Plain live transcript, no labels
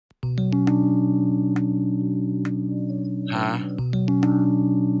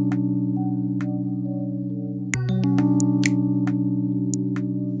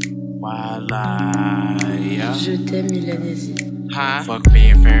t'aime, Milanese. Huh? Fuck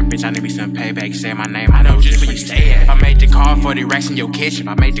being fair, bitch, I need me some payback. Say my name, I know just where you stay at. If I made the call 40 racks in your kitchen, if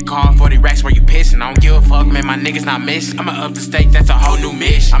I made the call 40 racks where you pissing, I don't give a fuck, man, my niggas not missing. I'ma up the stake, that's a whole new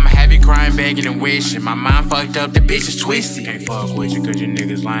mission. I'ma have you crying, begging and wishing. My mind fucked up, the bitch is twisted. Can't fuck with you cause your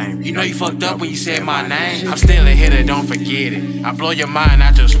niggas lame. You know you fucked up when you said my name. I'm still a hitter, don't forget it. I blow your mind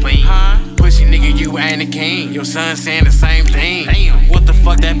out your spleen. Pussy nigga, you ain't a king. Your son saying the same thing. Damn, what the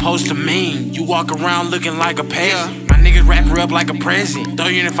fuck that supposed to mean? You walk around looking like a peasant. My niggas wrap her up like a present. Throw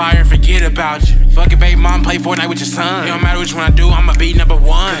you in the fire and forget about you. Fucking baby mom, play Fortnite with your son. It don't matter which one I do, I'ma be number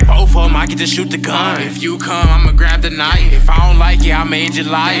one. Both of them, I get to shoot the gun. If you come, I'ma grab the knife. If I don't like it, I'ma end your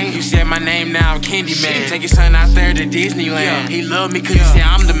life. You said my name, now I'm Candyman. Take your son out there to Disneyland. He love me cause he said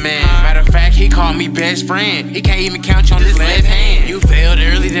I'm the man. Matter of fact, he called me best friend. He can't even count you on his left hand. You failed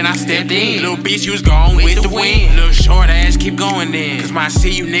early, then I stepped in. Little bitch, you was gone with the wind. Little short ass, keep going then. Cause when I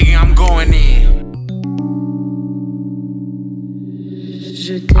see you, nigga, I'm going in.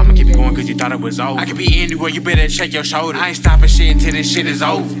 I'ma keep it going cause you thought it was over. I could be anywhere, you better check your shoulder. I ain't stopping shit until this shit is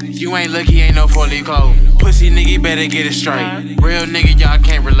over. You ain't lucky, ain't no 4-leaf clothes. Pussy nigga, you better get it straight. Real nigga, y'all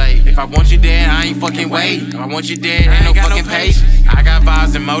can't relate. If I want you dead, I ain't fucking wait. If I want you dead, ain't no fucking patience. I got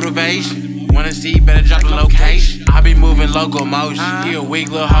vibes and motivation. Wanna see, better drop the location. I be moving locomotion. He a weak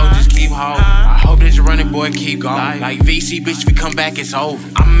little hoe, just keep holding. I hope that your running boy keep going. Like VC, bitch, if we come back, it's over.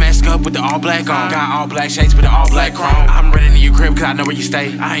 I'ma mask up with the all black on. Got all black shades with the all black chrome. I'm running in your crib cause I know where you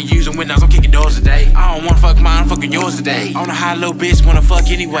stay. I ain't using windows, I'm kicking doors today. I don't wanna fuck mine, I'm fucking yours today. On a high little bitch wanna fuck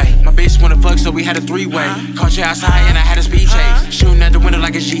anyway. My bitch wanna fuck, so we had a three-way. Caught you outside and I had a speed chase. Shooting at the window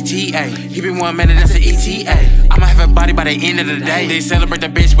like a GTA. He been 1 minute, that's an ETA. I'ma have a body by the end of the day. They celebrate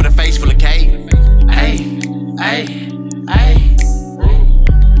that bitch with a face full of cake. Ay, ay, ay,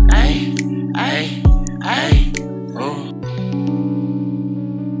 ay, ay, ay, oh.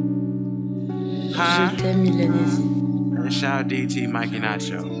 Je t'aime, Milanese. Shout out DT, Mikey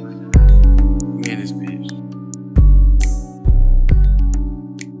Nacho. Me and this bitch.